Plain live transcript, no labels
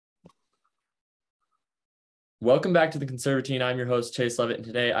Welcome back to the Conservatine. I'm your host, Chase Levitt, and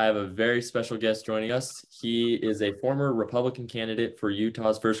today I have a very special guest joining us. He is a former Republican candidate for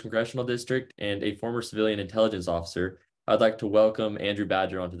Utah's 1st Congressional District and a former civilian intelligence officer. I'd like to welcome Andrew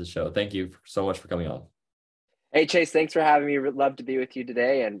Badger onto the show. Thank you so much for coming on. Hey, Chase, thanks for having me. Love to be with you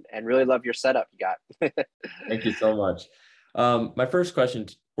today and really love your setup you got. Thank you so much. My first question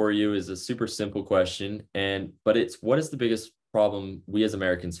for you is a super simple question, but it's what is the biggest problem we as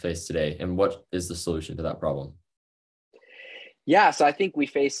Americans face today, and what is the solution to that problem? Yeah, so I think we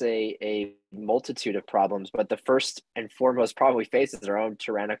face a multitude of problems, but the first and foremost problem we face is our own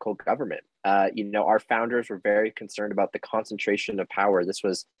tyrannical government. Our founders were very concerned about the concentration of power. This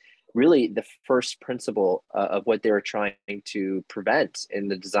was really the first principle of what they were trying to prevent in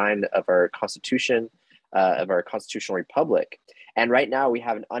the design of our Constitution, of our constitutional republic. And right now we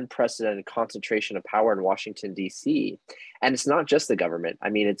have an unprecedented concentration of power in Washington, D.C. And it's not just the government. I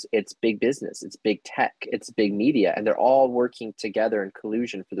mean, it's big business, it's big tech, it's big media, and they're all working together in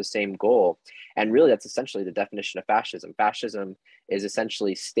collusion for the same goal. And really, that's essentially the definition of fascism. Fascism is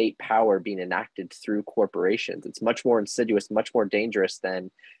essentially state power being enacted through corporations. It's much more insidious, much more dangerous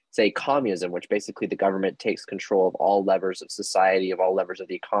than, say, communism, which basically the government takes control of all levers of society, of all levers of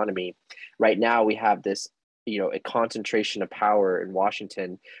the economy. Right now, we have this a concentration of power in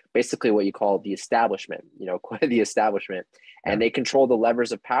Washington, basically what you call the establishment, the establishment, and they control the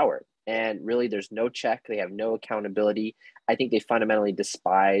levers of power. And really, there's no check. They have no accountability. I think they fundamentally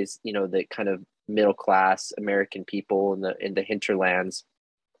despise, the kind of middle class American people in the hinterlands.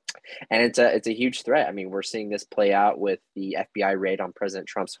 And it's a huge threat. I mean, we're seeing this play out with the FBI raid on President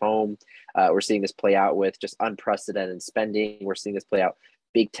Trump's home. We're seeing this play out with just unprecedented spending. We're seeing this play out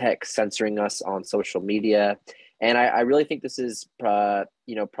big tech censoring us on social media. And I really think this is,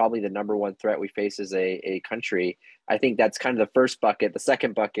 probably the number one threat we face as a country. I think that's kind of the first bucket. The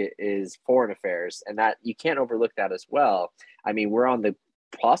second bucket is foreign affairs, and that you can't overlook that as well. I mean, we're on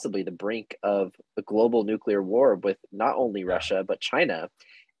possibly the brink of a global nuclear war with not only Russia, but China,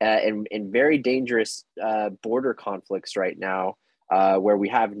 in very dangerous border conflicts right now, where we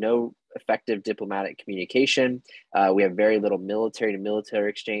have no effective diplomatic communication. We have very little military to military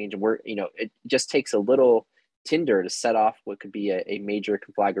exchange. And it just takes a little tinder to set off what could be a major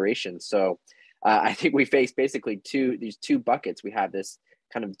conflagration. So I think we face basically these two buckets. We have this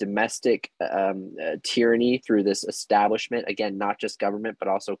kind of domestic tyranny through this establishment, again, not just government, but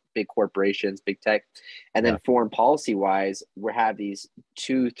also big corporations, big tech. And then foreign policy wise, we have these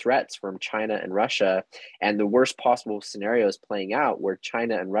two threats from China and Russia, and the worst possible scenarios playing out where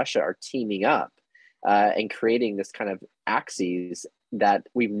China and Russia are teaming up and creating this kind of axes that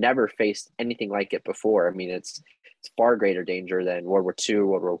we've never faced anything like it before. I mean, it's far greater danger than World War II,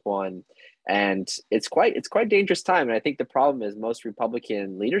 World War One. And it's quite dangerous time. And I think the problem is most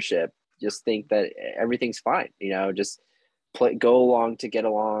Republican leadership just think that everything's fine, just go along to get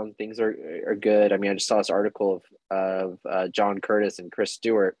along. Things are good. I mean, I just saw this article of John Curtis and Chris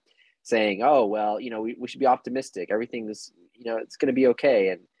Stewart saying, oh, well, we should be optimistic. Everything's, it's going to be okay.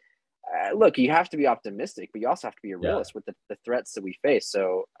 And look, you have to be optimistic, but you also have to be a realist with the threats that we face.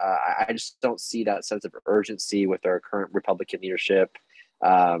 So I just don't see that sense of urgency with our current Republican leadership.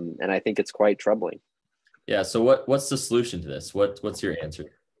 And I think it's quite troubling. Yeah. So what's the solution to this? What's your answer?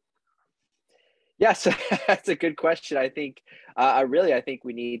 Yes, that's a good question. I think, I think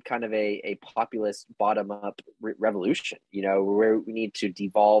we need kind of a populist bottom-up revolution, where we need to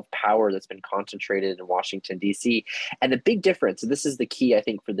devolve power that's been concentrated in Washington, D.C. And the big difference, and this is the key, I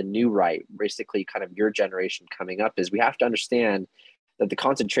think, for the new right, basically kind of your generation coming up, is we have to understand that the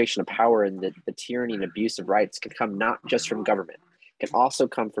concentration of power and the tyranny and abuse of rights can come not just from government. It can also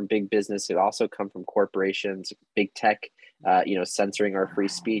come from big business. It also come from corporations, big tech, censoring our free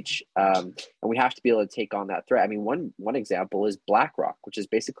speech. And we have to be able to take on that threat. I mean, one example is BlackRock, which is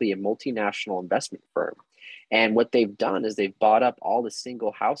basically a multinational investment firm. And what they've done is they've bought up all the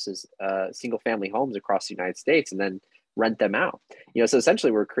single family homes across the United States and then rent them out. So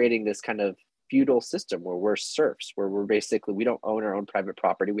essentially we're creating this kind of feudal system where we're serfs, where we don't own our own private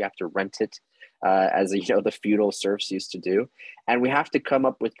property. We have to rent it as the feudal serfs used to do. And we have to come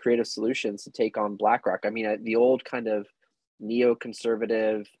up with creative solutions to take on BlackRock. I mean, the old kind of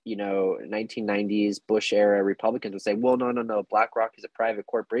neoconservative, 1990s Bush era Republicans would say, well, no, BlackRock is a private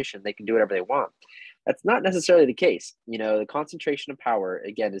corporation. They can do whatever they want. That's not necessarily the case. The concentration of power,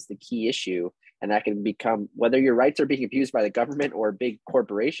 again, is the key issue. And that can become, whether your rights are being abused by the government or a big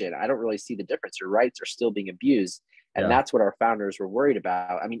corporation, I don't really see the difference. Your rights are still being abused. And that's what our founders were worried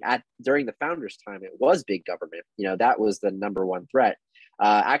about. I mean, during the founders' time, it was big government. That was the number one threat.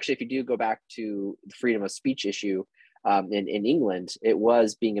 Actually, if you do go back to the freedom of speech issue, in England, it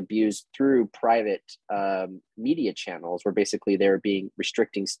was being abused through private media channels where basically they were being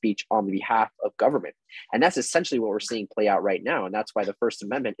restricting speech on behalf of government. And that's essentially what we're seeing play out right now. And that's why the First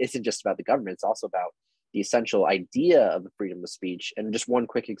Amendment isn't just about the government, it's also about the essential idea of the freedom of speech. And just one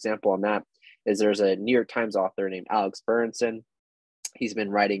quick example on that is there's a New York Times author named Alex Berenson. He's been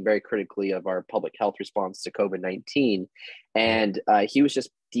writing very critically of our public health response to COVID-19. And he was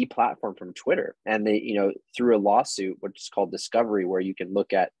just deplatformed from Twitter. And they, through a lawsuit, which is called Discovery, where you can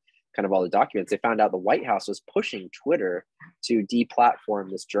look at kind of all the documents, they found out the White House was pushing Twitter to deplatform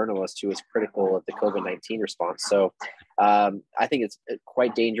this journalist who was critical of the COVID-19 response. So I think it's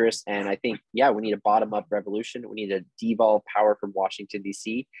quite dangerous. And I think, we need a bottom-up revolution. We need to devolve power from Washington,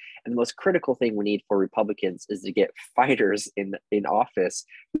 D.C. And the most critical thing we need for Republicans is to get fighters in office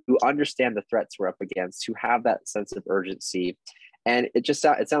who understand the threats we're up against, who have that sense of urgency. And it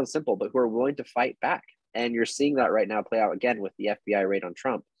sounds simple, but who are willing to fight back. And you're seeing that right now play out again with the FBI raid on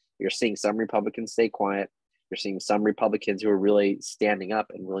Trump. You're seeing some Republicans stay quiet. You're seeing some Republicans who are really standing up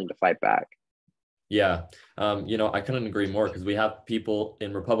and willing to fight back. Yeah. I couldn't agree more, because we have people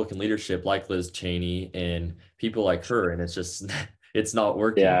in Republican leadership like Liz Cheney and people like her, and it's just, it's not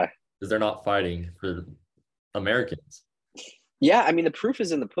working because they're not fighting for Americans. Yeah, I mean, the proof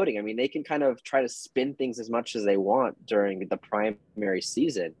is in the pudding. I mean, they can kind of try to spin things as much as they want during the primary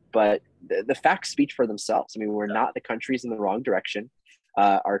season, but the facts speak for themselves. I mean, we're not, the country's in the wrong direction.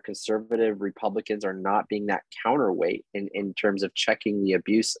 Our conservative Republicans are not being that counterweight in terms of checking the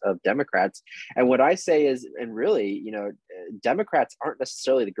abuse of Democrats. And what I say is, and really, Democrats aren't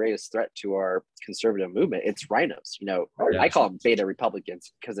necessarily the greatest threat to our conservative movement. It's rhinos. I call them beta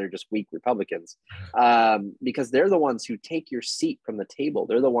Republicans because they're just weak Republicans, because they're the ones who take your seat from the table.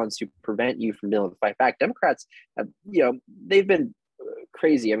 They're the ones who prevent you from being able to fight back. Democrats, they've been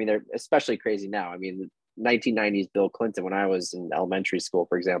crazy. I mean, they're especially crazy now. I mean, 1990s Bill Clinton, when I was in elementary school,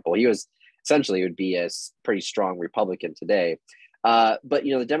 for example, he was essentially would be a pretty strong Republican today. But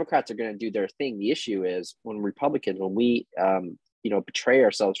the Democrats are going to do their thing. The issue is when we betray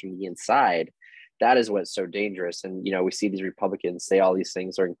ourselves from the inside, that is what's so dangerous. And we see these Republicans say all these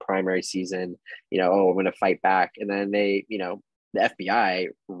things during primary season. I'm going to fight back, and then they, the FBI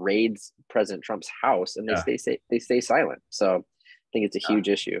raids President Trump's house, and they stay silent. So I think it's a huge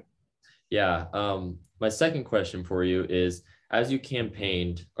issue. Yeah. My second question for you is, as you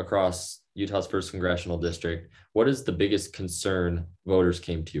campaigned across Utah's 1st Congressional District, what is the biggest concern voters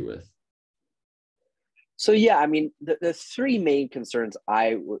came to you with? So, I mean, the three main concerns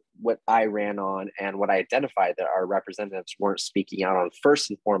what I ran on and what I identified that our representatives weren't speaking out on,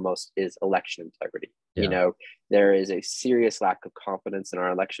 first and foremost, is election integrity. Yeah. There is a serious lack of confidence in our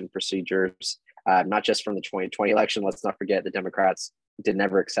election procedures, not just from the 2020 election. Let's not forget the Democrats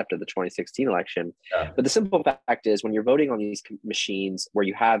never accepted the 2016 election. Yeah. But the simple fact is, when you're voting on these machines where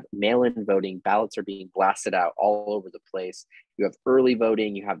you have mail-in voting, ballots are being blasted out all over the place. You have early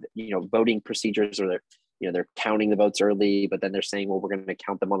voting, you have, voting procedures where they're counting the votes early, but then they're saying, well, we're going to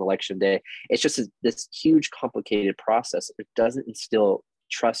count them on election day. It's just this huge, complicated process. It doesn't instill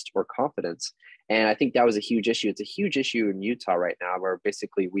trust or confidence. And I think that was a huge issue. It's a huge issue in Utah right now, where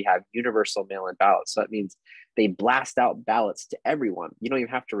basically we have universal mail-in ballots. So that means they blast out ballots to everyone. You don't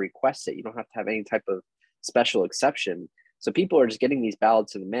even have to request it. You don't have to have any type of special exception. So people are just getting these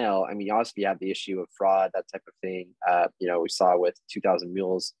ballots in the mail. I mean, you have the issue of fraud, that type of thing. We saw with 2,000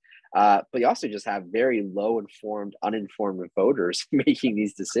 Mules. But you also just have very low-informed, uninformed voters making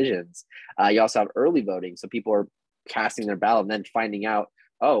these decisions. You also have early voting. So people are casting their ballot and then finding out,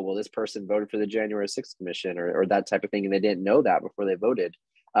 oh, well, this person voted for the January 6th commission or that type of thing, and they didn't know that before they voted.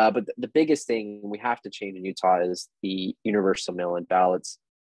 But the biggest thing we have to change in Utah is the universal mail-in ballots,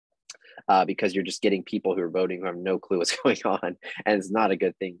 because you're just getting people who are voting who have no clue what's going on, and it's not a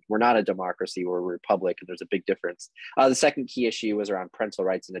good thing. We're not a democracy, we're a republic, and there's a big difference. The second key issue was around parental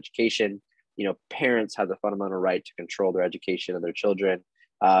rights in education. Parents have the fundamental right to control their education of their children.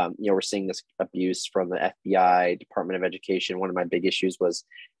 We're seeing this abuse from the FBI, Department of Education. One of my big issues was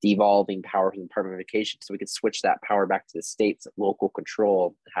devolving power from the Department of Education, so we could switch that power back to the states, local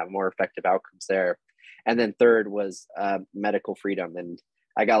control, have more effective outcomes there. And then third was medical freedom. And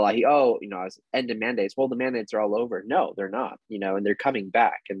I got a lot I was end of mandates. Well, the mandates are all over. No, they're not, and they're coming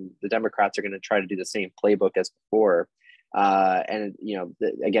back. And the Democrats are going to try to do the same playbook as before.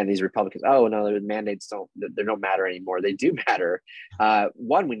 Again, these Republicans, oh no, the mandates they don't matter anymore. They do matter.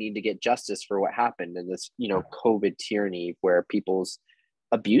 One, we need to get justice for what happened in this, COVID tyranny, where people's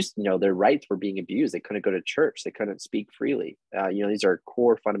abused, their rights were being abused. They couldn't go to church. They couldn't speak freely. These are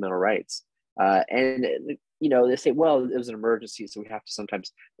core fundamental rights. And they say, well, it was an emergency, so we have to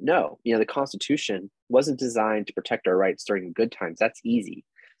sometimes. No, the Constitution wasn't designed to protect our rights during good times. That's easy.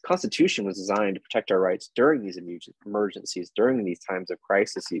 Constitution was designed to protect our rights during these emergencies, during these times of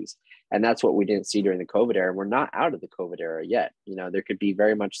crises. And that's what we didn't see during the COVID era. We're not out of the COVID era yet. There could be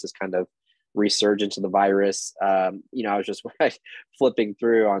very much this kind of resurgence of the virus. I was just flipping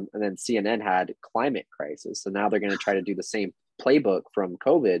through and then CNN had climate crisis. So now they're going to try to do the same playbook from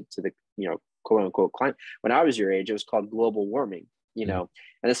COVID to the, quote unquote climate. When I was your age, it was called global warming, and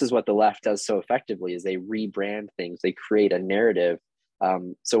this is what the left does so effectively is they rebrand things. They create a narrative.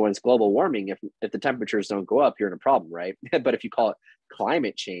 So when it's global warming, if the temperatures don't go up, you're in a problem, right? But if you call it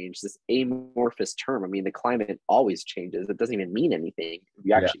climate change, this amorphous term, the climate always changes. It doesn't even mean anything if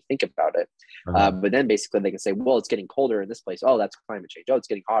you actually think about it. But then basically they can say, well, it's getting colder in this place. Oh, that's climate change. Oh, it's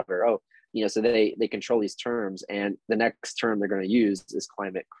getting hotter. Oh, so they control these terms, and the next term they're going to use is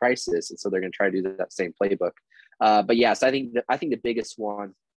climate crisis. And so they're going to try to do that same playbook. But yes, I think the biggest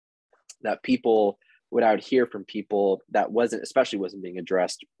one that people what I would hear from people that wasn't being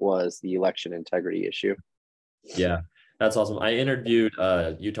addressed was the election integrity issue. Yeah, that's awesome. I interviewed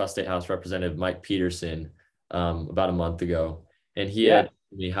Utah State House Representative Mike Peterson about a month ago, and he had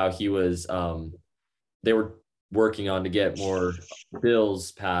told me how he was they were working on to get more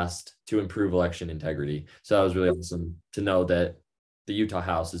bills passed to improve election integrity. So that was really awesome to know that the Utah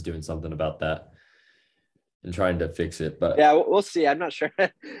House is doing something about that and trying to fix it. But yeah, we'll see. I'm not sure.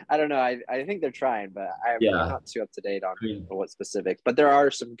 I don't know. I think they're trying, but I'm not too up to date on what specifics. But there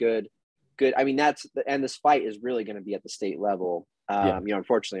are some good. This fight is really going to be at the state level.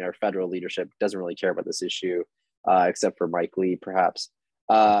 Unfortunately, our federal leadership doesn't really care about this issue, except for Mike Lee, perhaps.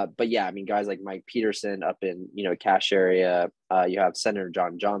 But yeah, guys like Mike Peterson up in Cache area. You have Senator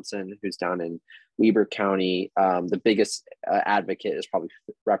John Johnson, who's down in Weber County. The biggest advocate is probably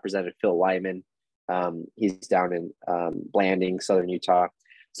Representative Phil Lyman. He's down in Blanding, Southern Utah.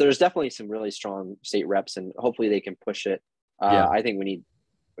 So there's definitely some really strong state reps, and hopefully they can push it. I think we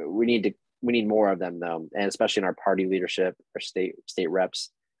need more of them though, and especially in our party leadership, our state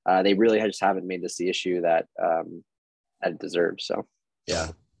reps. They really just haven't made this the issue that it deserves. So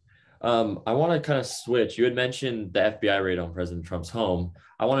yeah. I want to kind of switch. You had mentioned the FBI raid on President Trump's home.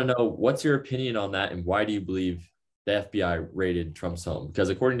 I want to know, what's your opinion on that, and why do you believe the FBI raided Trump's home? Because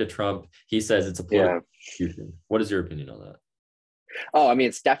according to Trump, he says it's a political execution. What is your opinion on that? Oh,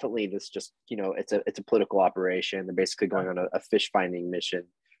 it's definitely this just, it's a political operation. They're basically going on a fish finding mission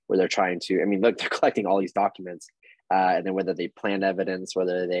where they're trying to, look, they're collecting all these documents, and then whether they plan evidence,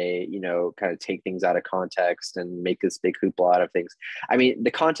 whether they, kind of take things out of context and make this big hoopla out of things.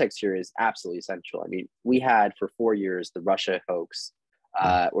 The context here is absolutely essential. We had for 4 years the Russia hoax,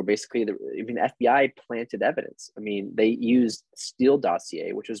 where basically the FBI planted evidence. They used Steele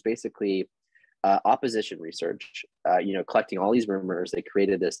dossier, which was basically opposition research, collecting all these rumors. They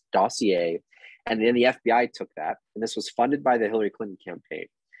created this dossier, and then the FBI took that, and this was funded by the Hillary Clinton campaign.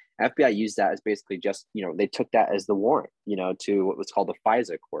 FBI used that as basically just, they took that as the warrant, to what was called the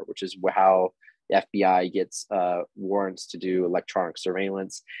FISA court, which is how the FBI gets warrants to do electronic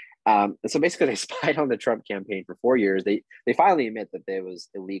surveillance. And so basically they spied on the Trump campaign for 4 years. They finally admit that it was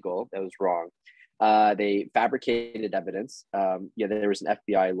illegal, that was wrong. They fabricated evidence. There was an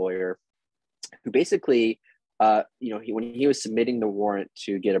FBI lawyer who basically, when he was submitting the warrant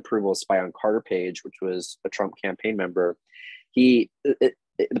to get approval to spy on Carter Page, which was a Trump campaign member,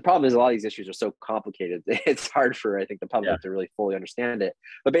 the problem is a lot of these issues are so complicated. It's hard for, I think, the public to really fully understand it.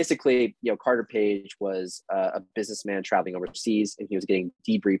 But basically, Carter Page was a businessman traveling overseas, and he was getting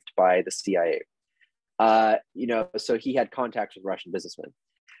debriefed by the CIA. So he had contacts with Russian businessmen.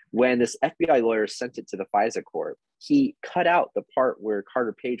 When this FBI lawyer sent it to the FISA court, he cut out the part where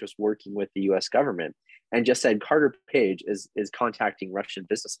Carter Page was working with the U.S. government and just said Carter Page is contacting Russian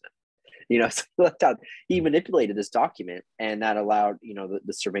businessmen. So he manipulated this document, and that allowed,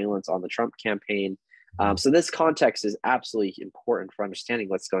 the surveillance on the Trump campaign. So this context is absolutely important for understanding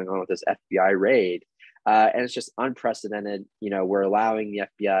what's going on with this FBI raid. And it's just unprecedented. We're allowing the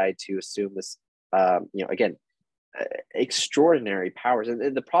FBI to assume this, again, extraordinary powers.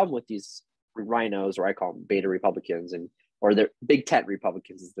 And the problem with these rhinos, or I call them beta Republicans, or they're Big Tent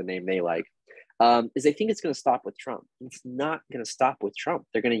Republicans is the name they like, is they think it's going to stop with Trump. It's not going to stop with Trump.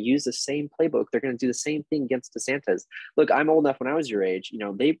 They're going to use the same playbook. They're going to do the same thing against DeSantis. Look, I'm old enough when I was your age,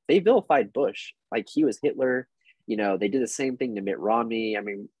 they vilified Bush like he was Hitler. They did the same thing to Mitt Romney. It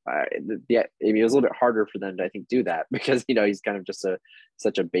was a little bit harder for them to, I think, do that because, he's kind of just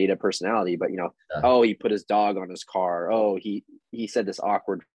such a beta personality, but, oh, he put his dog on his car. Oh, he said this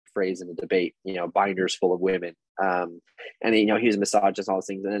awkward phrase in the debate, binders full of women. And he was a misogynist, all those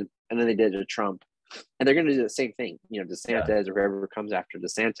things. And then they did it to Trump. And they're going to do the same thing, Yeah. DeSantis or whoever comes after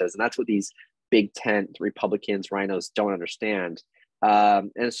DeSantis. And that's what these big tent Republicans, rhinos don't understand.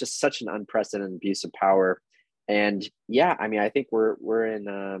 And it's just such an unprecedented abuse of power. And yeah, I mean, I think we're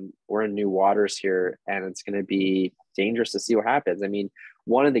in new waters here, and it's going to be dangerous to see what happens. I mean,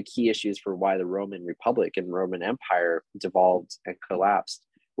 one of the key issues for why the Roman Republic and Roman Empire devolved and collapsed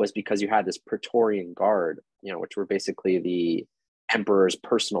was because you had this Praetorian Guard, which were basically the emperor's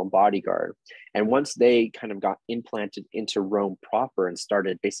personal bodyguard. And once they kind of got implanted into Rome proper and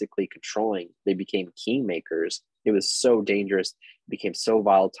started basically controlling, they became kingmakers. It was so dangerous, it became so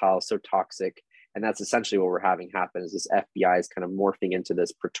volatile, so toxic. And that's essentially what we're having happen is this FBI is kind of morphing into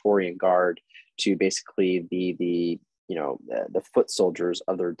this Praetorian Guard to basically be the foot soldiers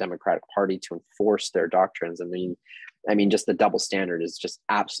of their Democratic Party to enforce their doctrines. I mean, just the double standard is just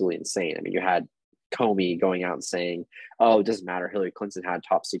absolutely insane. I mean, you had Comey going out and saying, "Oh, it doesn't matter. Hillary Clinton had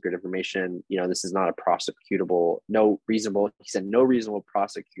top secret information. This is not a prosecutable. He said no reasonable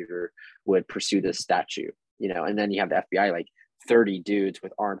prosecutor would pursue this statute. And then you have the FBI, like 30 dudes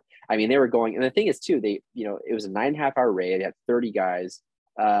with armed. I mean, they were going, and the thing is too, it was a 9.5-hour raid. They had 30 guys.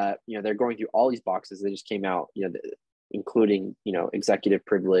 They're going through all these boxes. They just came out, including executive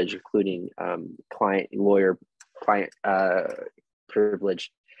privilege, including client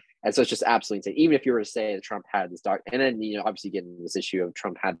privilege. And so it's just absolutely insane. Even if you were to say that Trump had this and then, obviously getting this issue of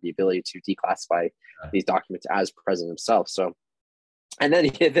Trump had the ability to declassify these documents as president himself. So, and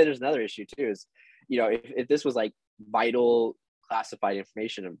then there's another issue too, is, if this was like vital classified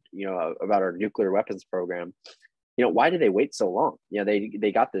information of, about our nuclear weapons program, why did they wait so long?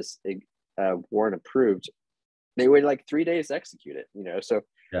 They got this warrant approved. They waited like 3 days to execute it, so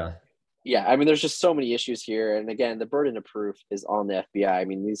yeah, I mean, there's just so many issues here. And again, the burden of proof is on the FBI. I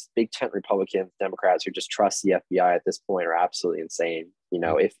mean, these big tent Republicans, Democrats who just trust the FBI at this point are absolutely insane.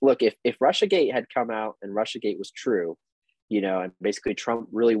 If Russiagate had come out and Russiagate was true, and basically Trump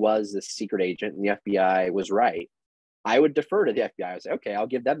really was this secret agent and the FBI was right, I would defer to the FBI. I would say, okay, I'll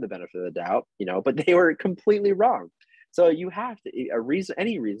give them the benefit of the doubt, but they were completely wrong. So you have to,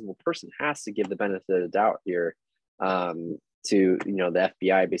 any reasonable person has to give the benefit of the doubt here. To the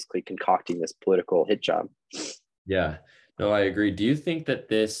FBI basically concocting this political hit job. Yeah, no, I agree. Do you think that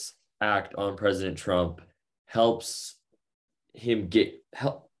this act on President Trump helps him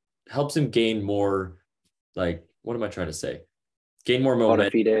gain more, like, what am I trying to say? Gain more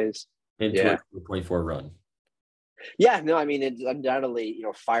momentum into a 2024 run? Yeah, no, I mean, it undoubtedly,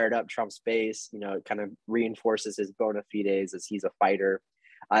 fired up Trump's base. It kind of reinforces his bona fides as he's a fighter.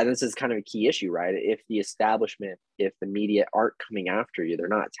 This is kind of a key issue, right? If the establishment, if the media aren't coming after you, they're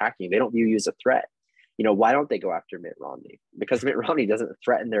not attacking you, they don't view you as a threat. Why don't they go after Mitt Romney? Because Mitt Romney doesn't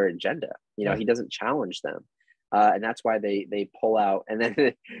threaten their agenda. He doesn't challenge them. And that's why they pull out. And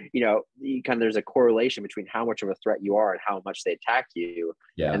then, there's a correlation between how much of a threat you are and how much they attack you.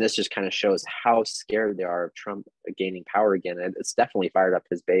 Yeah. And this just kind of shows how scared they are of Trump gaining power again. And it's definitely fired up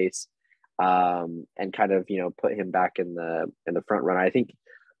his base and kind of, put him back in the front run. I think,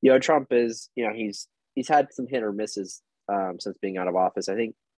 Trump is, he's had some hit or misses since being out of office. I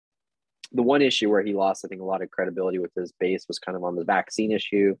think the one issue where he lost, I think, a lot of credibility with his base was kind of on the vaccine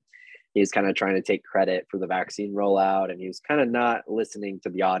issue. He's kind of trying to take credit for the vaccine rollout, and he was kind of not listening to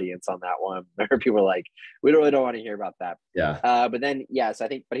the audience on that one. People were like, we really don't want to hear about that. Yeah. But then, yes, I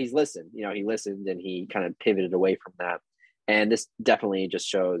think, but he's listened, he listened and he kind of pivoted away from that. And this definitely just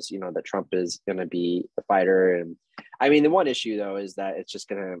shows, that Trump is going to be a fighter. And I mean, the one issue, though, is that it's just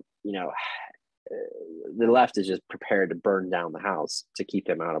going to, the left is just prepared to burn down the house to keep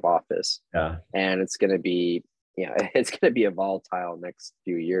him out of office. Yeah. And it's going to be, it's going to be a volatile next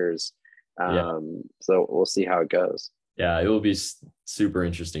few years. So we'll see how it goes. Yeah, it will be super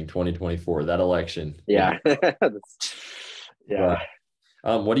interesting. 2024, that election. Yeah. Yeah.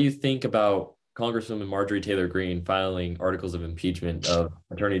 What do you think about Congresswoman Marjorie Taylor Greene filing articles of impeachment of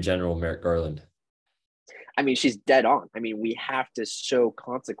Attorney General Merrick Garland? I mean, she's dead on. I mean, we have to show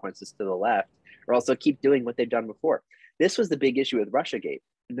consequences to the left or else they'll keep doing what they've done before. This was the big issue with Russiagate.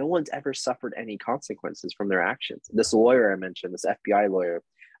 No one's ever suffered any consequences from their actions. This lawyer I mentioned, this FBI lawyer,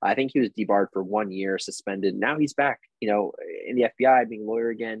 I think he was debarred for 1 year, suspended. Now he's back, in the FBI being a lawyer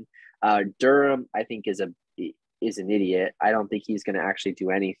again. Durham, I think, is an idiot. I don't think he's going to actually do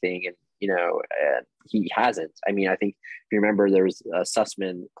anything. And, he hasn't. I mean, I think if you remember, there was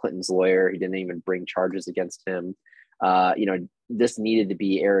Sussman, Clinton's lawyer. He didn't even bring charges against him. This needed to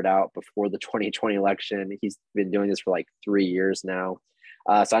be aired out before the 2020 election. He's been doing this for like 3 years now.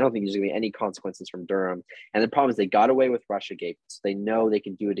 So I don't think there's going to be any consequences from Durham. And the problem is they got away with Russiagate, so they know they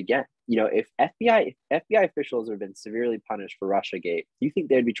can do it again. If FBI officials have been severely punished for Russiagate, do you think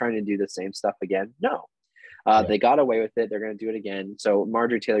they'd be trying to do the same stuff again? No. They got away with it. They're going to do it again. So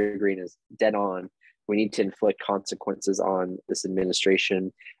Marjorie Taylor Greene is dead on. We need to inflict consequences on this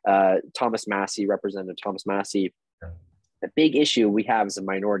administration. Thomas Massey, Representative Thomas Massey, the big issue we have as a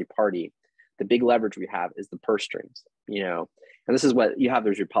minority party, the big leverage we have is the purse strings, and this is what you have.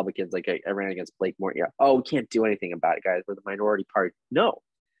 There's Republicans, like I ran against Blake Morton. Oh, we can't do anything about it, guys. We're the minority party. No,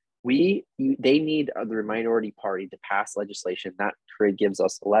 they need the minority party to pass legislation that gives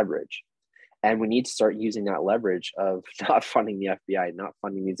us leverage. And we need to start using that leverage of not funding the FBI, not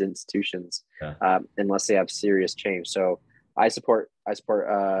funding these institutions, unless they have serious change. So I support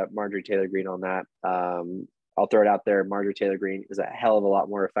Marjorie Taylor Greene on that. I'll throw it out there. Marjorie Taylor Greene is a hell of a lot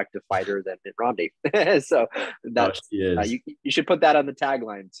more effective fighter than Mitt Romney. So that's you should put that on the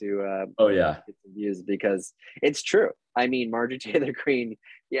tagline to get some views, because it's true. I mean, Marjorie Taylor Greene,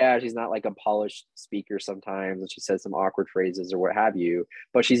 she's not like a polished speaker sometimes, and she says some awkward phrases or what have you,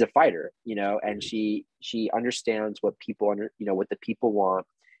 but she's a fighter, and she understands what people what the people want,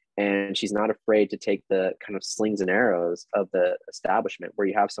 and she's not afraid to take the kind of slings and arrows of the establishment, where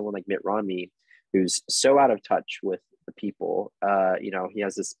you have someone like Mitt Romney who's so out of touch with the people. He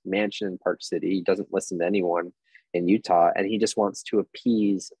has this mansion in Park City. He doesn't listen to anyone in Utah, and he just wants to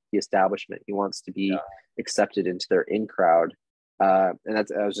appease the establishment. He wants to be accepted into their in crowd. And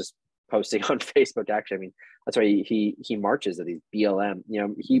I was just posting on Facebook, actually. I mean, that's why he marches at these BLM,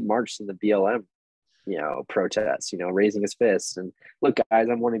 he marched in the BLM, protests, raising his fists and, look, guys,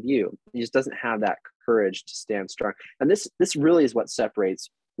 I'm one of you. He just doesn't have that courage to stand strong. And this really is what separates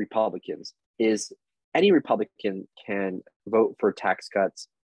Republicans. Is any Republican can vote for tax cuts,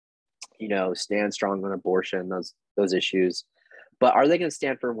 stand strong on abortion, those issues, but are they going to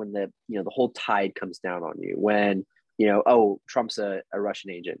stand firm when the whole tide comes down on you? When Trump's a Russian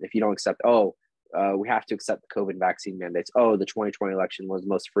agent. If you don't accept, we have to accept the COVID vaccine mandates. The 2020 election was the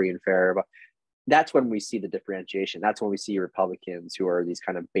most free and fair. But that's when we see the differentiation. That's when we see Republicans who are these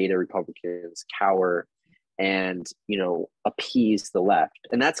kind of beta Republicans cower and appease the left.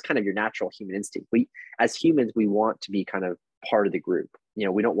 And that's kind of your natural human instinct. We, as humans, we want to be kind of part of the group.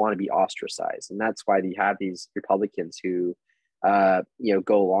 We don't want to be ostracized, and that's why you have these Republicans who go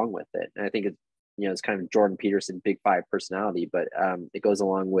along with it. And I think it's kind of Jordan Peterson Big Five personality, but it goes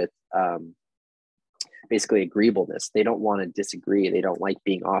along with basically agreeableness. They don't want to disagree. They don't like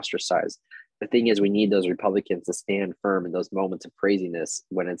being ostracized. The thing is, we need those Republicans to stand firm in those moments of craziness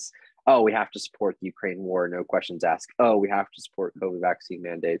when it's, we have to support the Ukraine war, no questions asked. We have to support COVID vaccine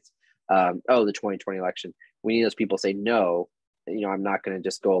mandates. The 2020 election. We need those people to say, no, I'm not going to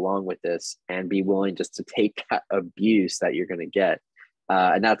just go along with this, and be willing just to take that abuse that you're going to get.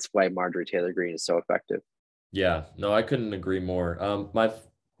 And that's why Marjorie Taylor Greene is so effective. Yeah, no, I couldn't agree more. My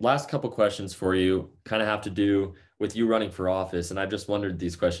last couple questions for you kind of have to do with you running for office. And I've just wondered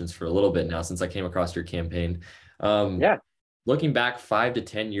these questions for a little bit now since I came across your campaign. Looking back 5 to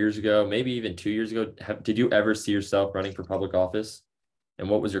 10 years ago, maybe even 2 years ago, did you ever see yourself running for public office? And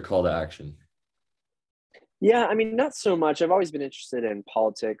what was your call to action? Yeah, I mean, not so much. I've always been interested in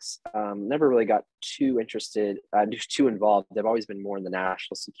politics. Never really got too interested, too involved. I've always been more in the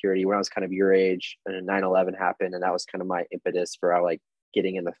national security. When I was kind of your age, and 9/11 happened, and that was kind of my impetus for like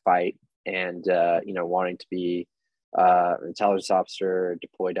getting in the fight and wanting to be an intelligence officer,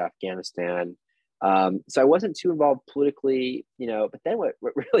 deployed to Afghanistan. So I wasn't too involved politically, but then what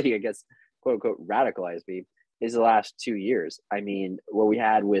really, I guess, quote unquote, radicalized me is the last 2 years. I mean, what we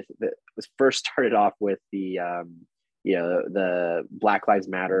had was first started off with the Black Lives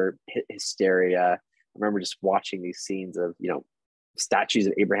Matter hysteria. I remember just watching these scenes of, statues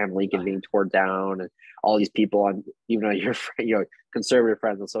of Abraham Lincoln being torn down, and all these people on, even on your conservative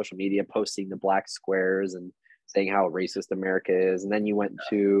friends on social media posting the black squares and saying how racist America is. And then you went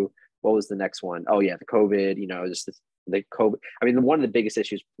to, what was the next one? Oh yeah, the COVID, just the COVID. I mean, one of the biggest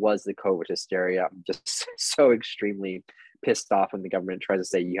issues was the COVID hysteria. I'm just so extremely pissed off when the government tries to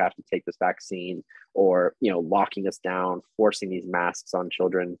say you have to take this vaccine, or, locking us down, forcing these masks on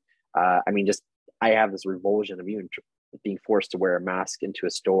children. I mean, I have this revulsion of even being forced to wear a mask into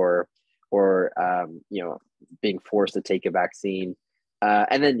a store, or, being forced to take a vaccine.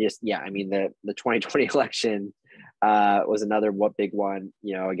 And then the 2020 election was another big one.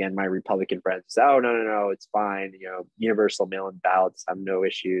 Again, my Republican friends say, oh, no, it's fine. Universal mail-in ballots have no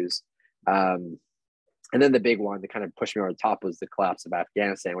issues. And then the big one that kind of pushed me over the top was the collapse of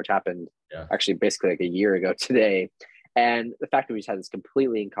Afghanistan, which happened actually basically like a year ago today. And the fact that we just had this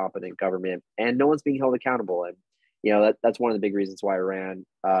completely incompetent government and no one's being held accountable. And, that's one of the big reasons why I ran,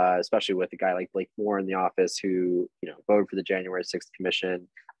 especially with a guy like Blake Moore in the office who, voted for the January 6th commission,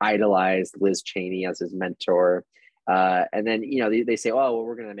 idolized Liz Cheney as his mentor. And then, they say, oh, well,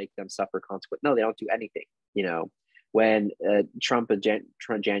 we're going to make them suffer consequence. No, they don't do anything. When Trump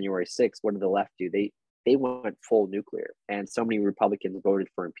January 6th, what did the left do? They went full nuclear. And so many Republicans voted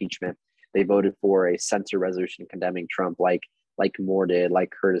for impeachment. They voted for a censure resolution condemning Trump like Moore did,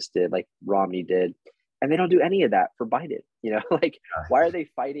 like Curtis did, like Romney did. And they don't do any of that for Biden. Why are they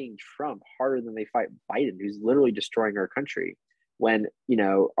fighting Trump harder than they fight Biden, who's literally destroying our country? When,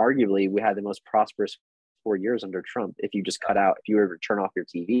 arguably we had the most prosperous 4 years under Trump. If you just if you were to turn off your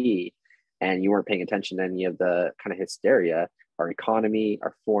TV and you weren't paying attention to any of the kind of hysteria, our economy,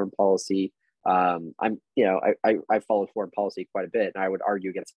 our foreign policy. I followed foreign policy quite a bit, and I would argue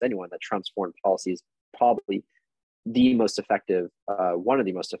against anyone that Trump's foreign policy is probably the most effective, one of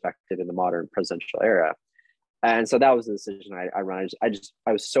the most effective in the modern presidential era. And so that was the decision I ran.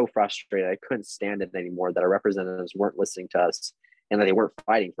 I was so frustrated. I couldn't stand it anymore that our representatives weren't listening to us and that they weren't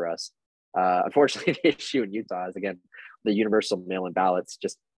fighting for us. Unfortunately, the issue in Utah is, again, the universal mail-in ballots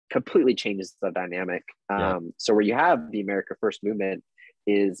just completely changes the dynamic. So where you have the America First movement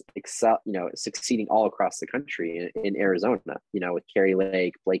is succeeding all across the country in Arizona, with Carrie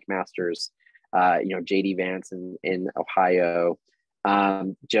Lake, Blake Masters, JD Vance in Ohio,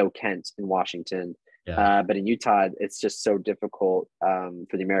 Joe Kent in Washington. But in Utah, it's just so difficult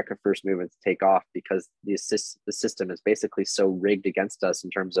for the America First movement to take off because the system is basically so rigged against us in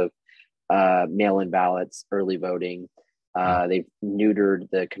terms of mail-in ballots, early voting. They've neutered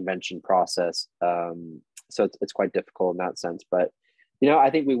the convention process. So it's quite difficult in that sense. But,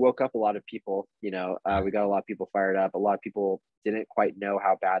 I think we woke up a lot of people, we got a lot of people fired up. A lot of people didn't quite know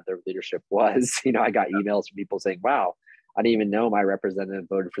how bad their leadership was. I got emails from people saying, wow, I didn't even know my representative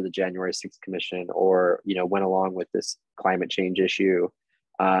voted for the January 6th commission or, went along with this climate change issue.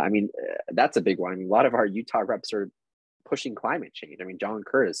 That's a big one. A lot of our Utah reps are pushing climate change. John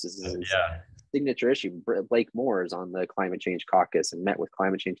Curtis is his signature issue. Blake Moore is on the climate change caucus and met with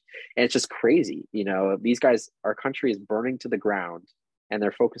climate change. And it's just crazy. These guys, our country is burning to the ground and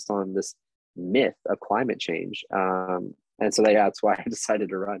they're focused on this myth of climate change. And so that's why I decided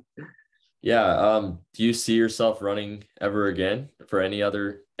to run. Yeah. Do you see yourself running ever again for any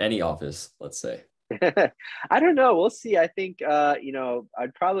office, let's say? I don't know. We'll see. I think,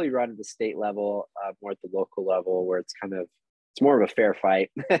 I'd probably run at the state level, more at the local level where it's more of a fair fight,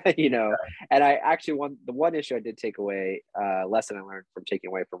 and I actually the one issue I did take away, lesson I learned from taking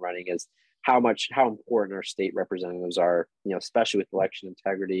away from running is how important our state representatives are, especially with election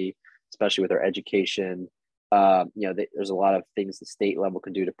integrity, especially with our education. There's a lot of things the state level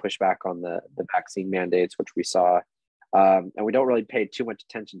can do to push back on the vaccine mandates, which we saw. And we don't really pay too much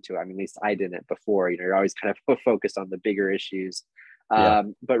attention to it. At least I didn't before. You're always kind of focused on the bigger issues.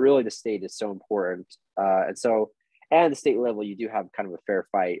 But really the state is so important. And the state level, you do have kind of a fair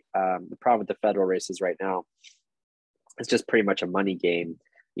fight. The problem with the federal races right now, it's just pretty much a money game,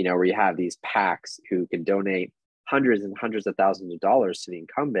 where you have these PACs who can donate hundreds and hundreds of thousands of dollars to the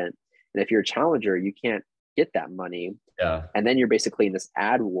incumbent. And if you're a challenger, you can't get that money. And then you're basically in this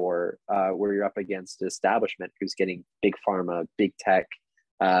ad war where you're up against the establishment who's getting big pharma, big tech,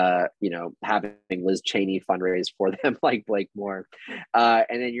 having Liz Cheney fundraise for them like Blake Moore. And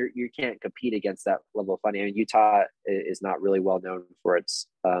then you can't compete against that level of funding. Utah is not really well known for its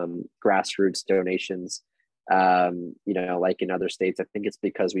grassroots donations. Like in other states, I think it's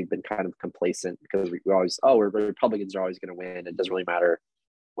because we've been kind of complacent because we always, Republicans are always going to win. It doesn't really matter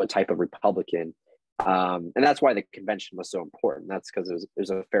what type of Republican. And that's why the convention was so important. That's because it was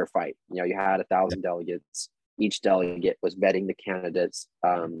a fair fight. You had 1,000 delegates. Each delegate was vetting the candidates,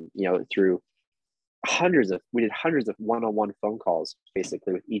 through we did hundreds of one-on-one phone calls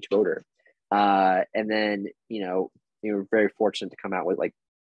basically with each voter. And then, we were very fortunate to come out with like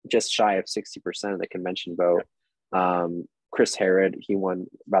just shy of 60% of the convention vote. Chris Herod, he won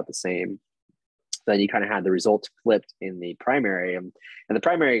about the same. Then you kind of had the results flipped in the primary. And the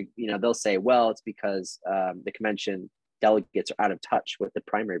primary, they'll say, well, it's because the convention delegates are out of touch with the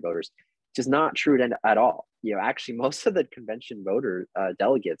primary voters, which is not true at all. Actually, most of the convention voter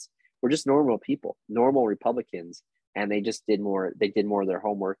delegates were just normal people, normal Republicans, and they just did more. They did more of their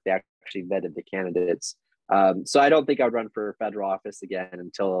homework. They actually vetted the candidates. So I don't think I would run for federal office again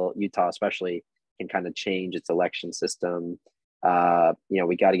until Utah, especially, can kind of change its election system.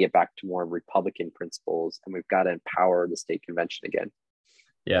 We got to get back to more Republican principles, and we've got to empower the state convention again.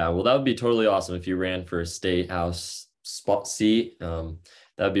 Yeah, well, that would be totally awesome if you ran for a state house spot seat.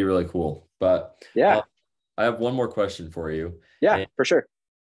 That'd be really cool. But yeah, I have one more question for you. Yeah, for sure.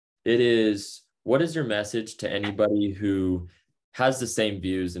 It is, what is your message to anybody who has the same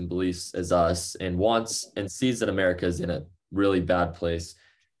views and beliefs as us and wants and sees that America is in a really bad place,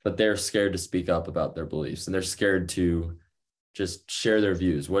 but they're scared to speak up about their beliefs and they're scared to just share their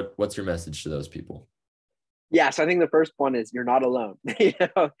views? What's your message to those people? Yeah, so I think the first one is you're not alone. You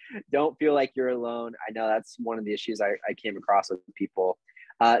know, don't feel like you're alone. I know that's one of the issues I came across with people.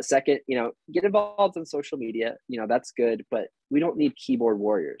 Second, get involved in social media. That's good, but we don't need keyboard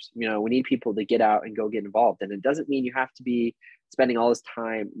warriors. We need people to get out and go get involved. And it doesn't mean you have to be spending all this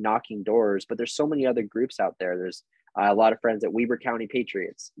time knocking doors, but there's so many other groups out there. There's a lot of friends at Weber County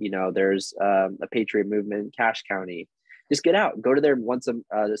Patriots. There's a Patriot movement in Cache County. Just get out, go to their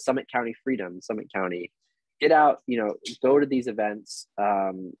Summit County Freedom, Summit County. Get out, go to these events.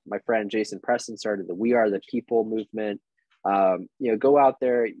 My friend Jason Preston started the We Are the People movement. Go out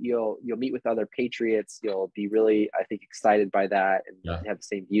there, you'll meet with other patriots. You'll be really, I think, excited by that and have the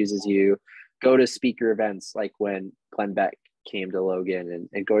same views as you. Go to speaker events like when Glenn Beck came to Logan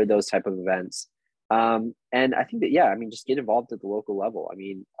and go to those type of events. And I think that, just get involved at the local level.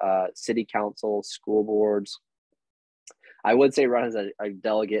 City council, school boards. I would say run as a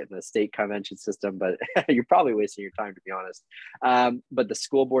delegate in the state convention system, but you're probably wasting your time, to be honest. But the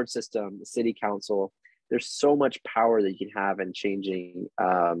school board system, the city council, there's so much power that you can have in changing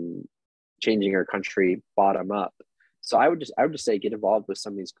our country bottom up. So I would just say get involved with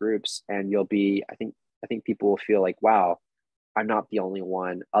some of these groups, and you'll be. I think people will feel like, wow, I'm not the only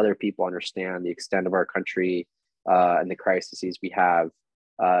one. Other people understand the extent of our country and the crises we have.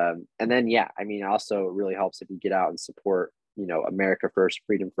 And then, it also really helps if you get out and support, America First,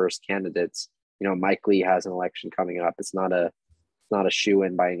 Freedom First candidates. Mike Lee has an election coming up. It's not a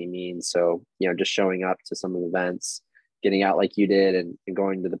shoe-in by any means. So, just showing up to some of the events, getting out like you did and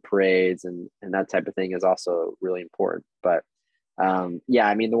going to the parades and that type of thing is also really important. But the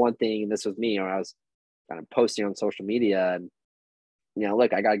one thing, and this was me, when I was kind of posting on social media and,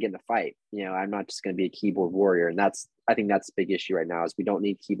 look, I got to get in the fight. I'm not just going to be a keyboard warrior. And I think that's the big issue right now is we don't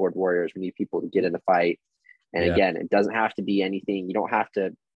need keyboard warriors. We need people to get in the fight. And again, it doesn't have to be anything. You don't have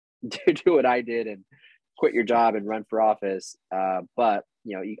to do what I did and quit your job and run for office. But,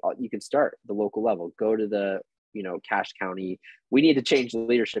 you can start at the local level, go to the, Cache County. We need to change the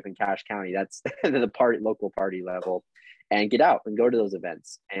leadership in Cache County. That's the local party level, and get out and go to those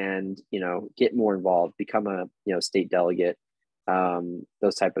events and, get more involved, become a, state delegate,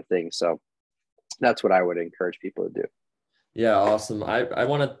 those type of things. So that's what I would encourage people to do. Yeah, awesome. I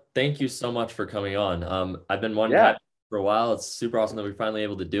want to thank you so much for coming on. I've been wanting to have you for a while. It's super awesome that we're finally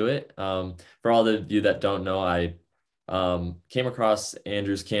able to do it. For all of you that don't know, I came across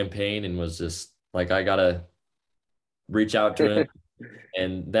Andrew's campaign and was just like, I gotta reach out to him.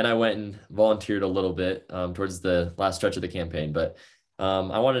 And then I went and volunteered a little bit towards the last stretch of the campaign. But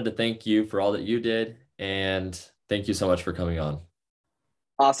I wanted to thank you for all that you did, and thank you so much for coming on.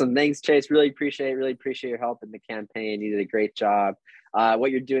 Awesome. Thanks, Chase. Really appreciate your help in the campaign. You did a great job. What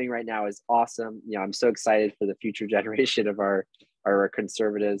you're doing right now is awesome. I'm so excited for the future generation of our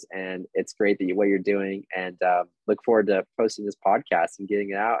conservatives, and it's great that what you're doing, and look forward to posting this podcast and getting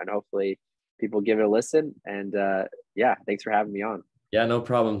it out, and hopefully people give it a listen. And thanks for having me on. Yeah, no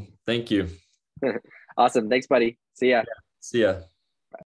problem. Thank you. Awesome. Thanks, buddy. See ya. See ya.